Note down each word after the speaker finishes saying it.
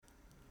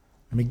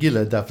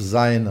Megillah Daf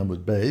Zayin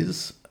Amud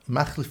Beis,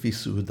 Machlifi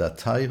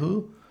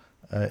Su'udatayhu,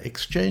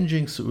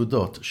 exchanging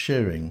su'udot,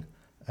 sharing,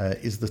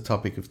 is the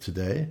topic of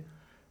today.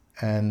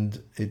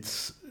 And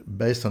it's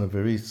based on a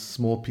very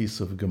small piece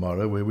of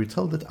Gemara where we're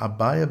told that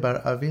Abaya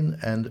bar Avin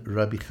and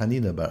Rabbi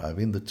Chanina bar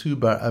Avin, the two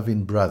bar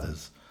Avin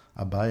brothers,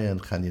 Abaya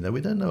and Chanina, we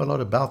don't know a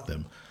lot about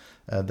them.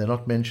 They're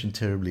not mentioned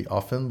terribly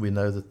often. We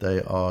know that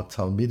they are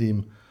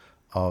Talmidim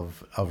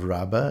of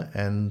Rabbah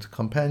and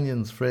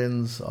companions,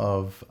 friends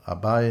of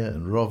Abaya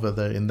and Rova.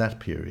 They're in that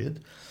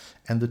period.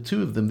 And the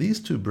two of them, these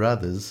two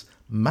brothers,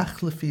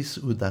 Machlefis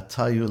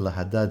Udatayu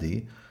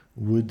Lahadadi,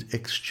 would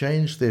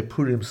exchange their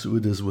Purim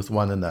Su'udas with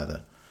one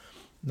another.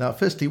 Now,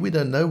 firstly, we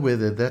don't know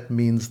whether that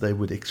means they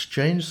would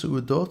exchange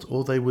Su'udot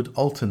or they would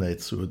alternate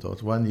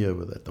Su'udot. 1 year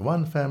with at the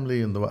one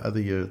family and the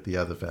other year at the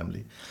other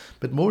family.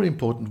 But more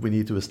important, we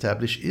need to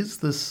establish, is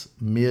this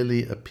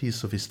merely a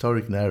piece of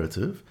historic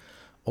narrative,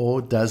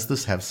 or does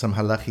this have some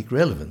halachic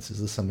relevance?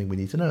 Is this something we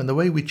need to know? And the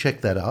way we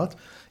check that out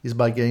is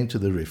by going to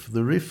the Rif.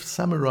 The Rif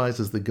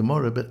summarizes the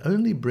Gemara, but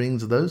only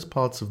brings those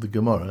parts of the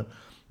Gemara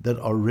that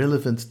are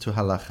relevant to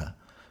halacha,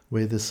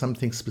 where there's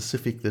something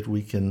specific that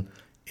we can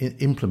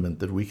implement,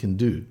 that we can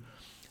do.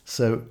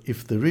 So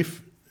if the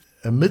Rif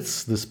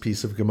omits this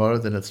piece of Gemara,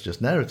 then it's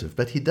just narrative.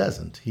 But he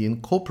doesn't. He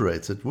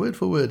incorporates it word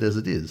for word as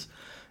it is,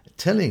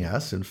 telling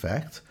us, in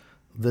fact,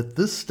 that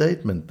this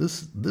statement,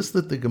 this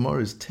that the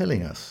Gemara is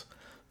telling us,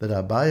 that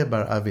Abaya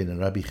bar Avin and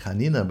Rabbi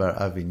Chanina bar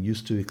Avin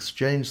used to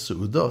exchange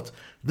su'udot,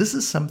 this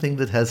is something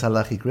that has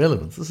halachic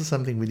relevance. This is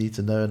something we need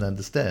to know and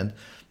understand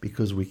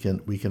because we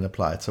can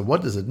apply it. So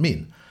what does it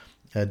mean?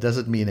 Does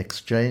it mean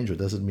exchange or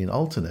does it mean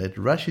alternate?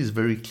 Rashi is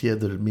very clear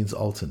that it means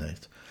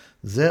alternate.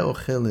 Zeh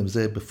ochel im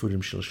zeh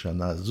befurim shel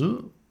shana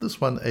zu.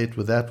 This one ate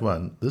with that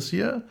one this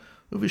year.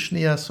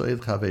 Uvishniya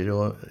so'ed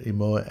chaveiro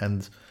imo,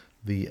 and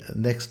the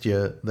next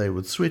year they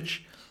would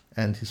switch,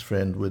 and his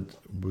friend would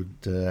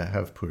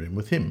have Purim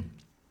with him.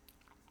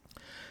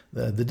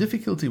 The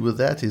difficulty with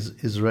that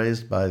is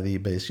raised by the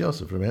Beis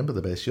Yosef. Remember,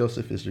 the Beis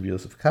Yosef is Rabbi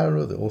Yosef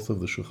Karo, the author of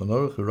the Shulchan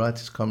Aruch, who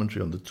writes his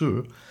commentary on the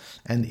Tur,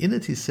 and in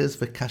it he says,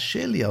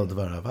 "V'kashe li al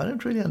dvarav." I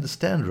don't really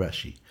understand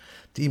Rashi.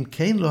 D'im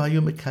kein lo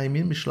hayu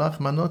mekaymin mishlach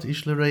manot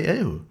ish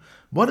l're'ehu.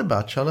 What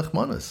about shalach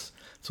manos?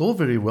 It's all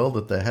very well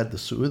that they had the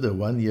su'uda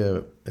 1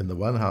 year in the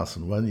one house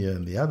and 1 year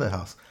in the other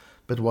house,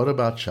 but what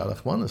about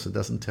shalach manos? It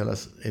doesn't tell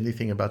us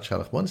anything about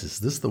shalach manos. Is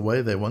this the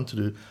way they want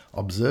to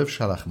observe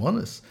shalach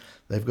manos?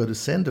 They've got to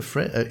send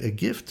a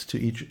gift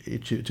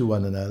to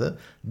one another.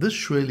 This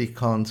surely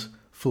can't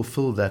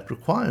fulfill that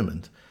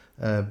requirement,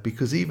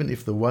 because even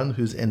if the one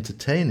who's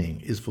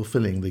entertaining is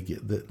fulfilling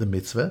the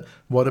mitzvah,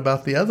 what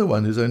about the other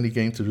one who's only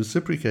going to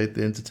reciprocate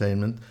the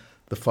entertainment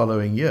the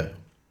following year?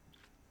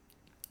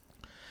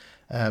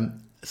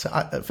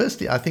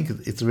 Firstly, I think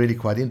it's really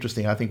quite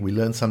interesting. I think we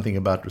learn something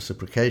about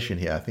reciprocation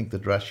here. I think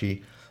that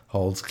Rashi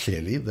holds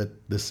clearly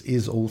that this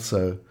is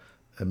also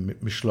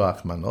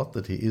Mishloach Manot,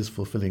 that he is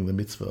fulfilling the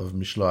mitzvah of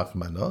Mishloach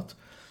Manot,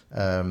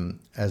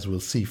 as we'll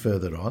see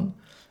further on.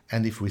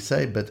 And if we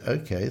say, but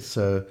okay,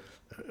 so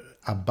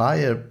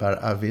Abaya bar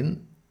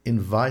Avin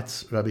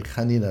invites Rabbi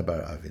Chanina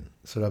bar Avin.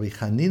 So Rabbi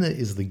Chanina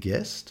is the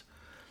guest,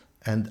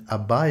 and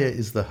Abaya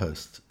is the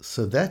host.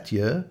 So that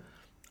year,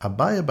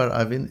 Abaya bar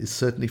Avin is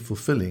certainly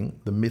fulfilling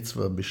the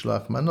mitzvah of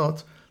Mishloach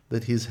Manot,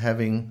 that he's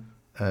having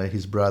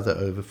his brother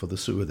over for the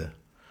Su'udah.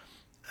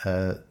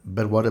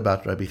 But what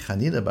about Rabbi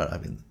Chanina bar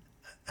Avin?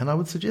 And I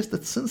would suggest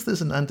that since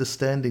there's an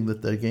understanding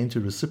that they're going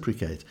to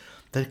reciprocate,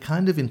 they're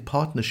kind of in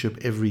partnership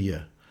every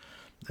year.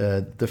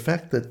 The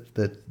fact that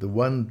the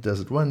one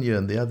does it 1 year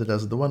and the other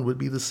does it the one would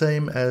be the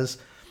same as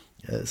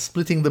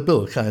splitting the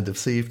bill, kind of.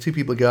 So if two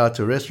people go out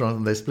to a restaurant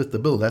and they split the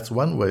bill, that's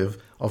one way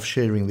of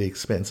sharing the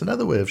expense.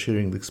 Another way of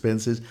sharing the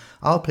expense is,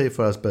 I'll pay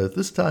for us both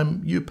this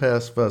time, you pay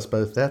for us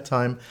both that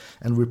time,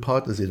 and we're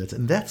partners in it.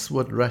 And that's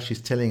what Rashi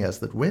is telling us,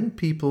 that when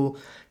people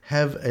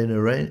have a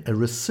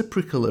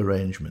reciprocal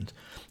arrangement,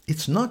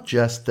 it's not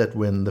just that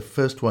when the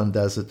first one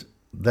does it,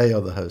 they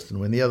are the host, and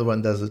when the other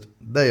one does it,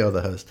 they are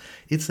the host.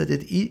 It's that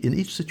in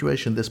each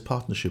situation there's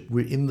partnership.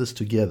 We're in this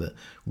together.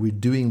 We're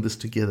doing this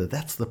together.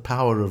 That's the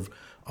power of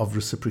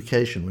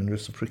reciprocation. When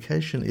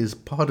reciprocation is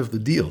part of the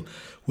deal,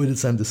 when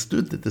it's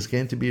understood that there's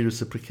going to be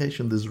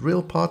reciprocation, there's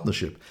real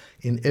partnership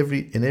in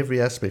every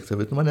aspect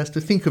of it. And one has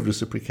to think of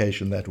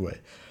reciprocation that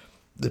way.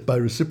 That by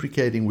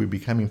reciprocating, we're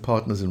becoming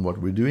partners in what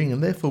we're doing,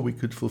 and therefore we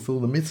could fulfill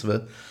the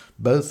mitzvah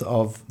both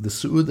of the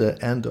Su'udah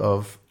and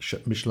of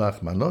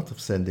Mishlach Manot,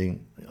 of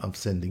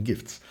sending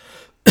gifts.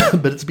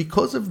 But it's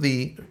because of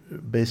the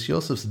Beis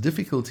Yosef's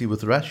difficulty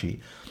with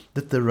Rashi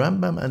that the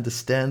Rambam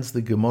understands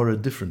the Gemara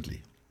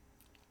differently.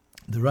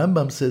 The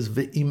Rambam says,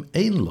 Ve'im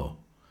ein lo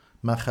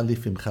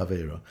machalifim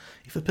chaveiro.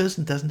 If a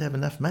person doesn't have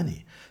enough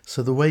money.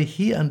 So the way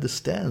he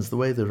understands, the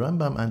way the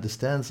Rambam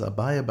understands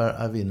Abaya bar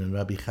Avin and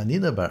Rabbi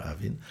Chanina bar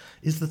Avin,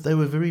 is that they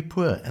were very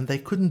poor and they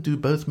couldn't do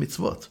both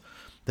mitzvot.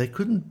 They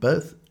couldn't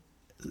both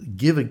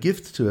give a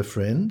gift to a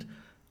friend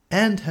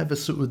and have a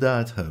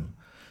su'udah at home.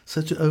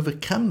 So to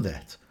overcome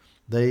that,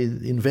 they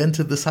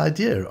invented this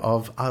idea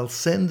of, I'll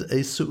send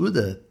a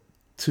su'udah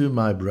to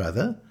my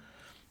brother,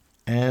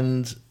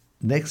 And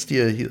next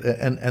year,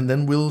 and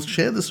then we'll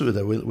share the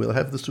Suda. We'll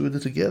have the Suda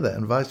together,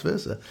 and vice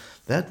versa.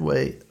 That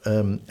way,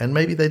 and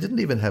maybe they didn't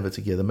even have it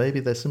together. Maybe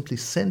they simply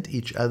sent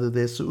each other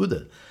their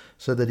Suda,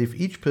 so that if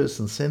each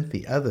person sent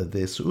the other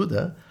their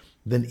Suda,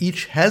 then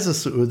each has a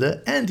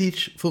Su'udah and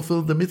each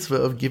fulfilled the mitzvah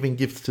of giving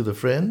gifts to the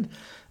friend.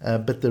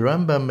 But the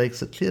Rambam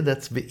makes it clear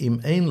that's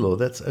ve'im ein lo,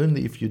 that's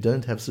only if you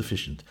don't have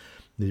sufficient.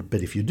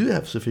 But if you do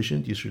have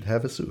sufficient, you should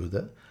have a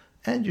Su'udah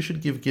and you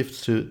should give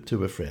gifts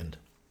to a friend.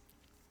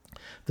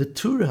 The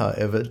Tur,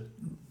 however,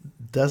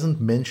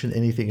 doesn't mention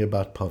anything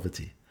about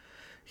poverty.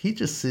 He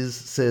just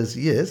says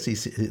yes,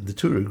 the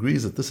Tur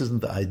agrees that this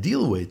isn't the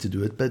ideal way to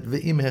do it, but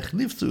ve'im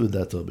hechlif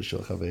su'udato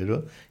b'shel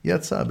chaveiro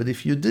yatsa. But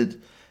if you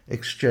did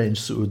exchange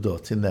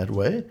su'udot in that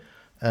way,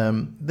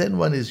 then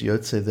one is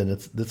yotze, then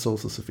that's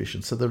also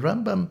sufficient. So the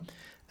Rambam,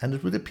 and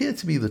it would appear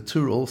to me the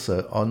Tur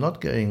also, are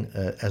not going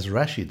as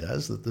Rashi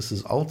does, that this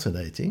is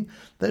alternating.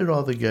 They're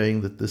rather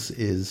going that this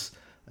is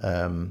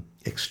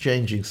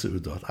exchanging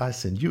su'udot. I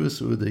send you a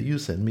su'udah, you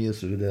send me a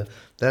su'udah.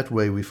 That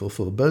way we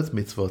fulfill both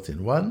mitzvot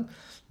in one.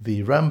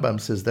 The Rambam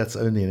says that's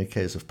only in a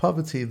case of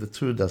poverty. The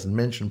Tur doesn't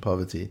mention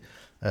poverty.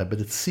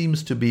 But it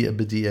seems to be a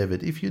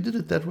b'di'evet. If you did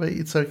it that way,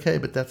 it's okay,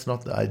 but that's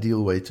not the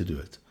ideal way to do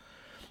it.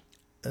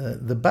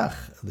 The Bach,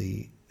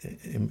 the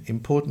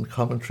important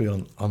commentary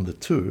on the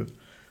Tur,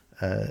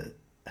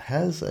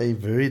 has a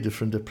very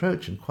different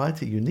approach and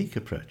quite a unique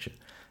approach.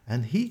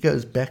 And he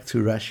goes back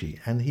to Rashi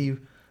and he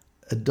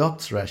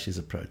adopts Rashi's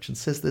approach and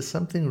says there's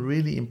something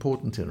really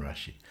important in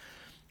Rashi.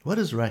 What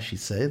does Rashi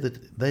say?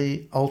 That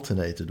they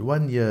alternated.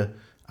 One year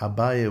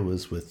Abaya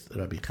was with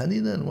Rabbi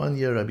Chanina, and one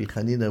year Rabbi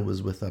Chanina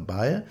was with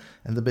Abaya,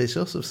 and the Beis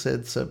Yosef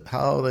said, so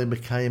how they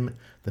became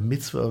the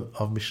mitzvah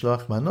of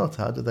Mishloach Manot?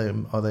 How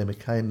they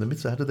became the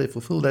mitzvah? How do they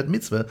fulfill that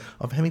mitzvah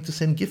of having to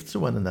send gifts to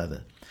one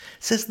another?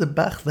 Says the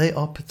Bach, they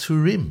are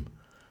peturim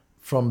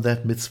from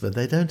that mitzvah.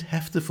 They don't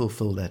have to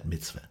fulfill that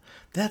mitzvah.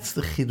 That's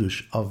the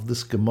chidush of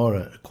this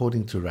Gemara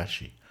according to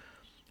Rashi.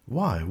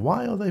 Why?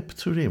 Why are they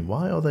peturim?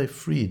 Why are they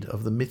freed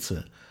of the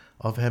mitzvah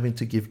of having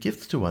to give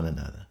gifts to one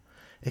another?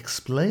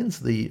 Explains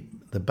the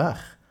Bach,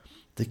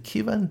 the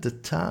kivan de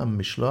ta'am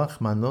mishloach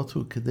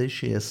manotu kedei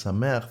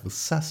sheyesameach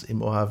v'sas im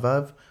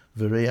ohavav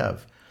v'reyav.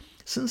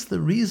 Since the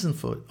reason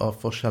for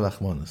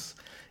shalach manos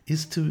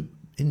is to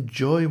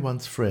enjoy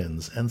one's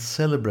friends and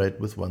celebrate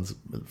with one's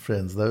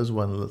friends, those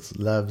one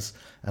loves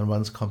and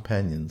one's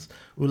companions,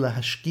 ula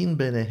hashkin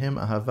benehem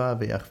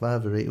ahava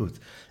ve'achva v'reut,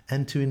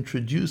 and to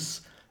introduce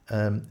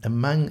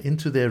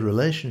into their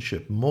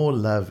relationship more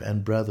love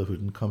and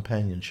brotherhood and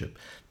companionship.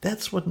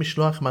 That's what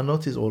Mishloach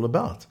Manot is all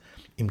about.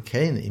 Im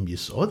kein im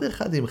yisod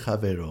echad im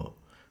chavero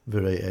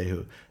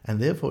v're'ehu.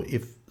 And therefore,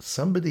 if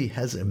somebody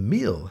has a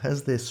meal,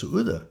 has their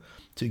su'udah,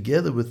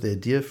 together with their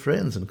dear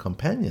friends and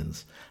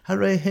companions,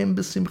 hareihem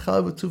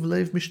b'simcha v'tuv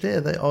leiv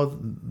mishteh, they are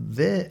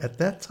there at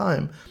that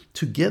time,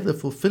 together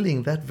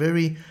fulfilling that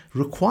very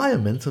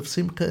requirement of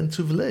simcha and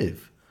tuv leiv.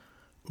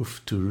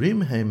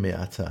 Ufturim heim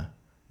me'ata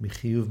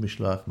michiyuv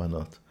mishloach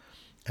manot.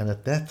 And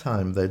at that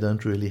time, they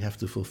don't really have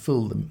to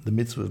fulfill the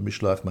mitzvah of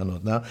Mishloach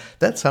Manot. Now,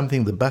 that's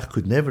something the Bach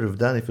could never have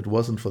done if it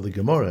wasn't for the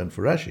Gemara and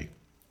for Rashi.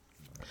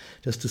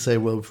 Just to say,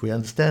 well, if we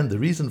understand the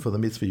reason for the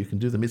mitzvah, you can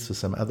do the mitzvah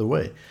some other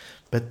way.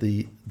 But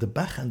the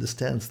Bach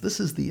understands this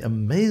is the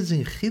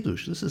amazing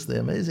chidush, this is the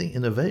amazing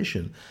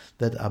innovation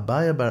that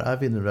Abaya bar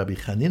Avin and Rabbi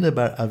Chanina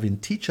bar Avin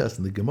teach us,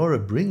 and the Gemara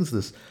brings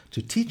this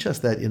to teach us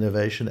that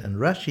innovation, and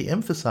Rashi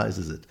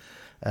emphasizes it,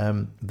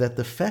 that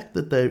the fact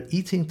that they're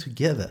eating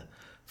together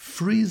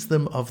frees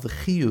them of the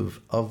chiyuv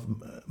of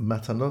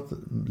matanot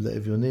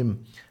le'evyonim,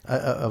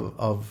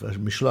 of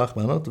mishloach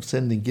manot, of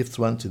sending gifts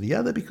one to the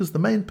other, because the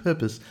main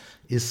purpose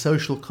is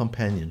social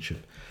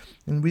companionship.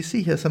 And we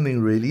see here something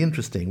really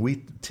interesting. We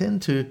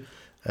tend to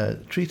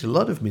treat a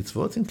lot of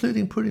mitzvot,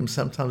 including Purim,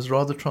 sometimes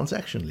rather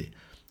transactionally.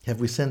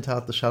 Have we sent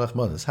out the shalach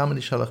manos? How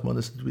many shalach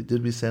manos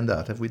did we send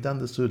out? Have we done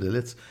the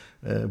su'udah?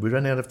 We're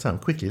running out of time.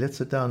 Quickly, let's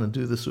sit down and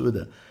do the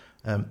su'udah.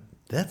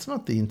 That's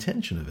not the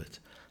intention of it.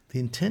 The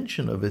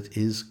intention of it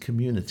is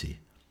community,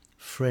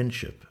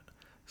 friendship,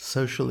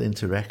 social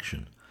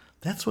interaction.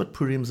 That's what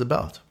Purim's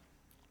about.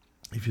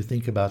 If you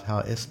think about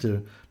how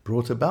Esther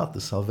brought about the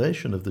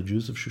salvation of the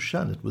Jews of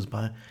Shushan, it was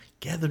by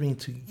gathering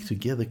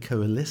together,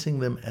 coalescing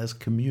them as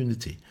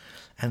community,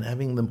 and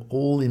having them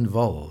all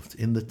involved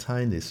in the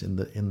tainis,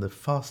 in the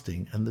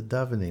fasting and the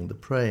davening, the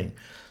praying,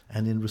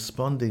 and in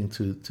responding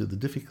to the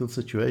difficult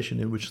situation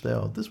in which they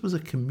are. This was a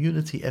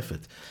community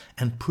effort.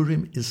 And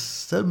Purim is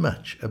so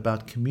much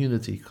about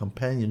community,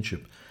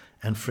 companionship,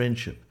 and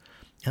friendship.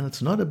 And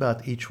it's not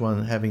about each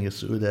one having a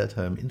su'udah at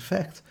home. In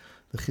fact,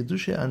 the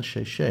Chidushei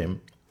Anshe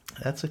Shem,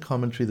 that's a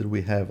commentary that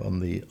we have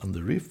on the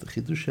Rif, the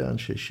Chidushei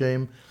Anshe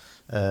Shem,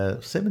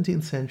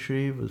 17th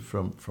century, was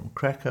from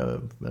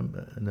Krakow,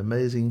 an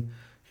amazing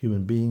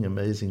human being,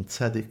 amazing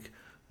tzaddik,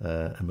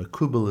 a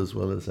makubal as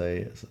well as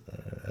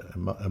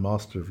a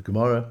master of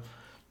Gemara,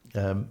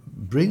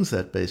 brings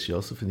that Beis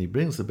Yosef, and he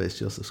brings the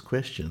Beis Yosef's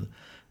question,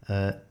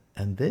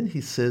 and then he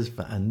says,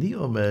 "Va'ani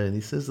omer," and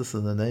he says this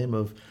in the name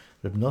of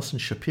Reb Nosson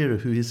Shapira,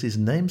 who is his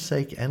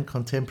namesake and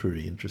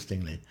contemporary,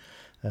 interestingly.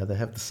 They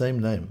have the same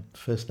name,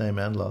 first name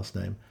and last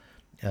name.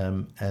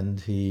 And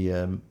he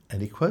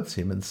quotes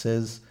him and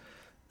says,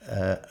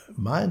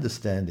 my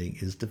understanding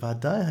is of course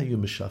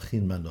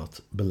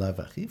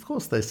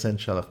they sent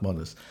shalach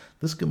manos.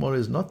 This Gemara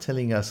is not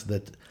telling us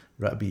that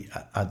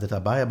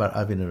Abaye bar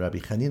Avin and Rabbi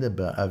Chanina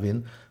bar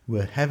Avin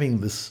were having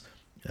this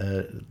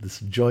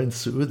joint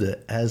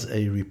Su'udah as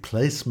a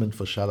replacement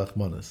for shalach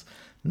manos.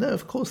 No,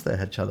 of course they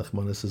had shalach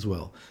manos as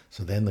well.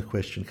 So then the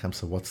question comes,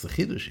 so what's the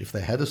chiddush? If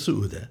they had a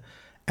Su'udah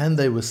and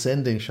they were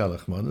sending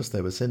shalach manos,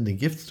 they were sending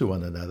gifts to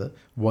one another,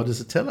 what does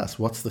it tell us?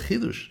 What's the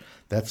chiddush?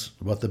 That's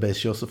what the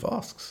Beis Yosef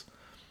asks.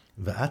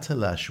 V'ata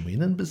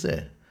la'ashminan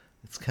b'zeh.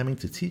 It's coming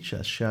to teach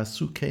us,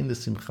 she'asu kein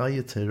l'simcha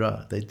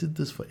yetera. They did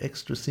this for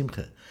extra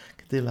simcha.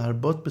 K'dei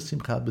la'arbot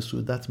b'simcha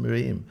b'su'udat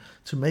mereim.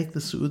 To make the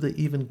su'udah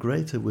even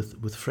greater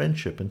with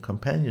friendship and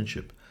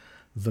companionship.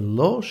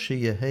 V'lo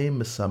sheyehei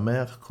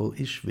mesameach kol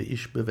ish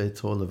ve'ish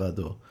beveito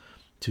levado.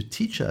 To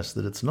teach us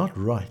that it's not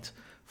right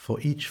for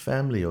each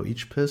family or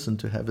each person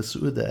to have a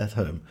su'udah at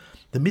home.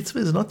 The mitzvah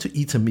is not to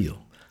eat a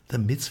meal. The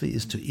mitzvah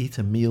is to eat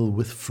a meal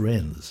with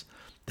friends.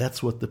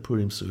 That's what the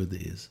Purim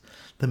Su'udah is.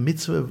 The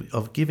mitzvah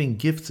of giving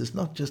gifts is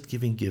not just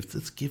giving gifts,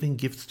 it's giving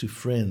gifts to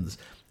friends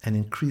and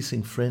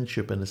increasing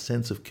friendship and a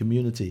sense of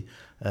community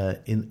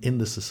in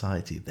the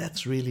society.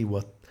 That's really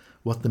what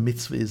the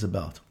mitzvah is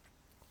about.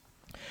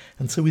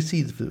 And so we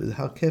see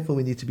how careful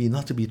we need to be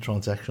not to be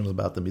transactional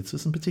about the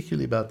mitzvahs, and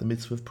particularly about the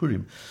mitzvah of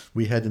Purim.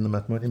 We had in the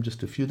Matmonim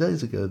just a few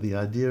days ago the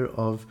idea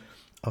of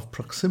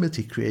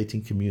proximity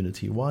creating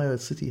community, why a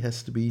city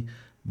has to be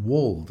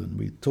walled, and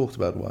we talked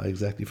about why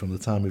exactly from the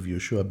time of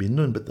Yeshua ben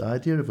Nun, but the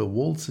idea of a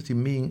walled city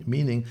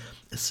meaning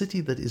a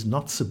city that is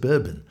not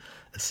suburban,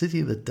 a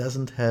city that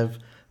doesn't have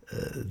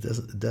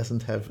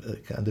a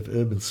kind of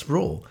urban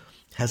sprawl,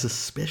 has a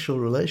special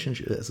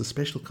relationship, has a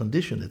special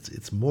condition.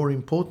 It's more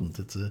important.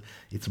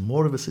 It's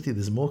more of a city.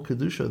 There's more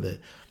kedusha there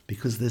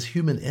because there's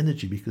human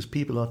energy, because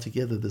people are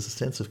together. There's a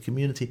sense of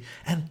community,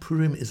 and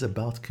Purim is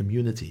about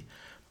community.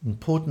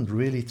 Important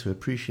really to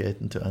appreciate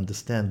and to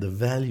understand the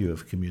value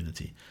of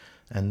community.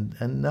 And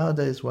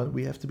nowadays,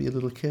 we have to be a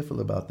little careful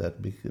about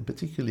that,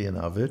 particularly in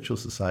our virtual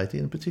society,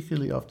 and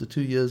particularly after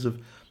 2 years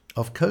of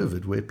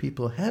COVID, where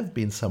people have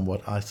been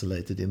somewhat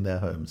isolated in their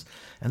homes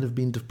and have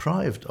been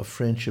deprived of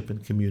friendship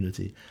and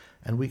community.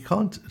 And we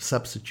can't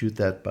substitute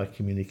that by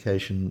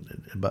communication,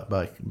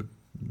 by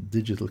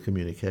digital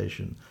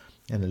communication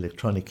and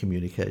electronic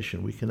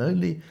communication. We can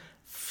only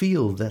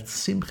feel that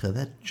simcha,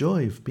 that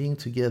joy of being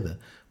together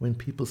when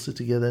people sit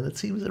together. And it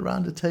seems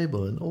around a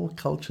table in all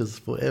cultures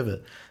forever,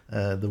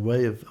 the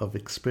way of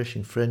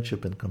expressing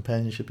friendship and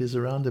companionship is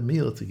around a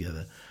meal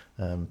together.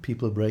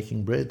 People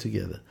breaking bread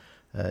together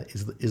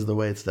is the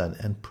way it's done.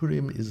 And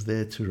Purim is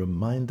there to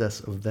remind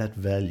us of that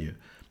value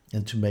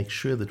and to make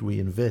sure that we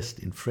invest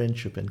in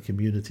friendship and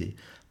community,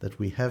 that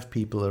we have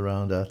people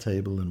around our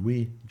table and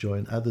we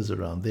join others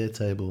around their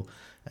table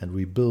and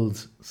we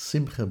build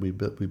simcha, we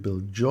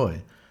build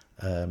joy.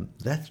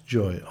 That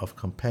joy of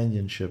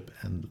companionship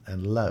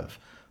and love,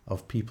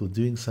 of people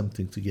doing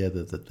something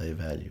together that they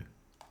value.